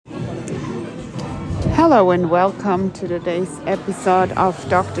Hello and welcome to today's episode of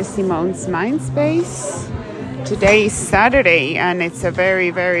Dr. Simone's Mindspace. Today is Saturday and it's a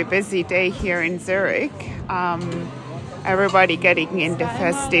very, very busy day here in Zurich. Everybody getting into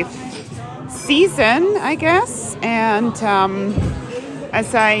festive season, I guess. And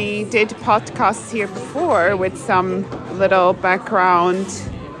as I did podcasts here before with some little background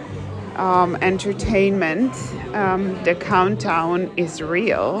entertainment, the countdown is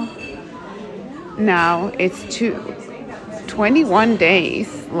real. Now it's 21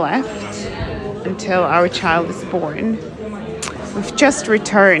 days left until our child is born. We've just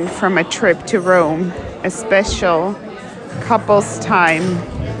returned from a trip to Rome, a special couples time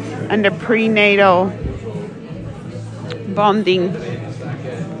and a prenatal bonding,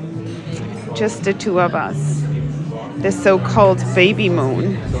 just the two of us, the so-called baby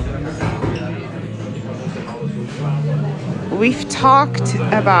moon. We've talked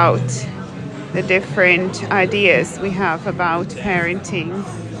about the different ideas we have about parenting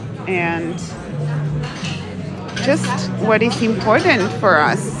and just what is important for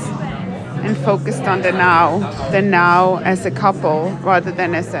us, and focused on the now as a couple rather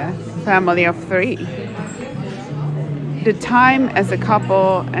than as a family of three. The time as a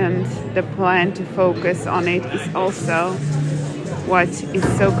couple and the plan to focus on it is also what is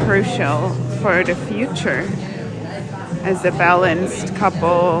so crucial for the future as a balanced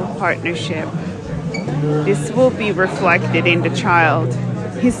couple partnership. This will be reflected in the child.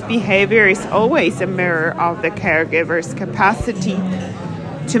 His behavior is always a mirror of the caregiver's capacity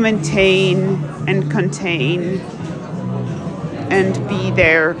to maintain and contain and be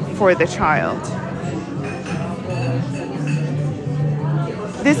there for the child.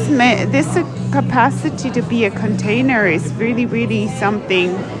 This capacity to be a container is really, really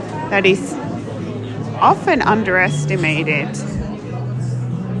something that is often underestimated,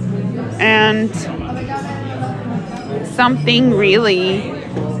 and something really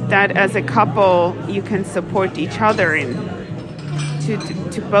that as a couple you can support each other in,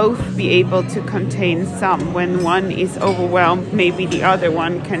 to both be able to contain some. When one is overwhelmed, maybe the other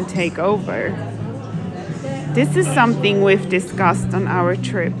one can take over. This is something we've discussed on our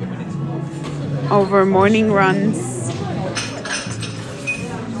trip over morning runs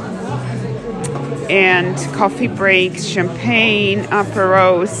and coffee breaks, champagne,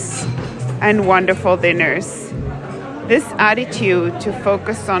 aperos, and wonderful dinners. This attitude to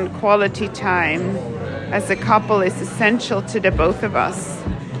focus on quality time as a couple is essential to the both of us.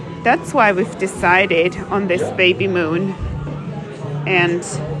 That's why we've decided on this baby moon and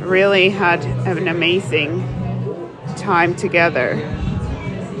really had an amazing time together.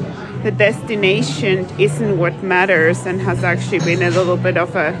 The destination isn't what matters and has actually been a little bit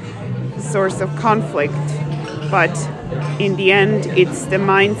of a source of conflict, but in the end it's the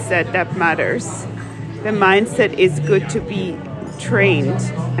mindset that matters. The mindset is good to be trained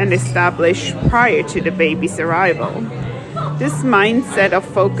and established prior to the baby's arrival. This mindset of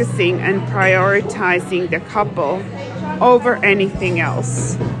focusing and prioritizing the couple over anything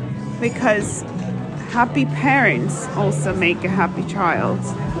else, because happy parents also make a happy child.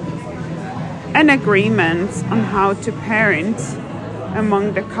 An agreement on how to parent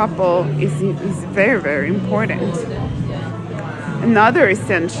among the couple is very, very important. Another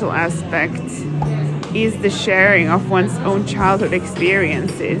essential aspect is the sharing of one's own childhood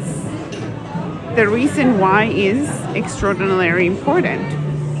experiences. The reason why is extraordinarily important.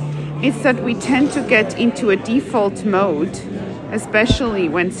 It's that we tend to get into a default mode, especially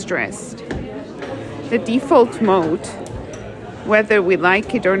when stressed. The default mode, whether we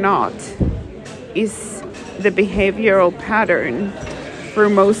like it or not, is the behavioral pattern we're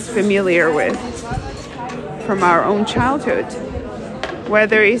most familiar with from our own childhood,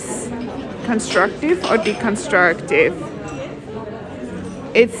 whether it's constructive or deconstructive.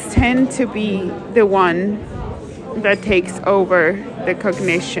 It's tend to be the one that takes over the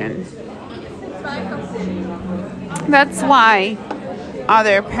cognition. That's why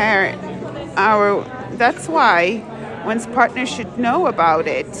that's why one's partner should know about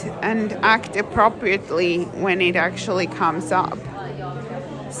it and act appropriately when it actually comes up.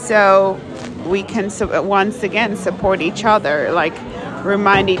 So we can once again support each other, like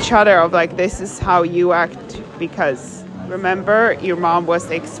remind each other of like, this is how you act, because remember your mom was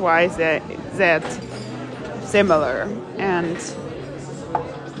XYZ similar, and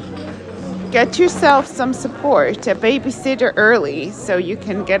get yourself some support, a babysitter early so you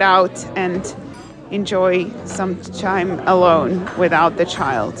can get out and enjoy some time alone without the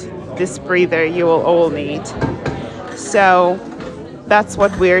child. This breather you will all need. So that's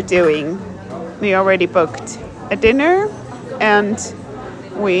what we're doing. We already booked a dinner and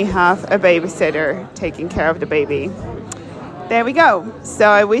we have a babysitter taking care of the baby. There we go. So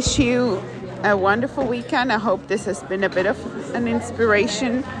I wish you a wonderful weekend. I hope this has been a bit of an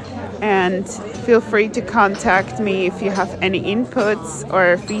inspiration, and feel free to contact me if you have any inputs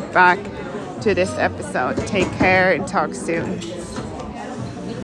or feedback to this episode. Take care and talk soon.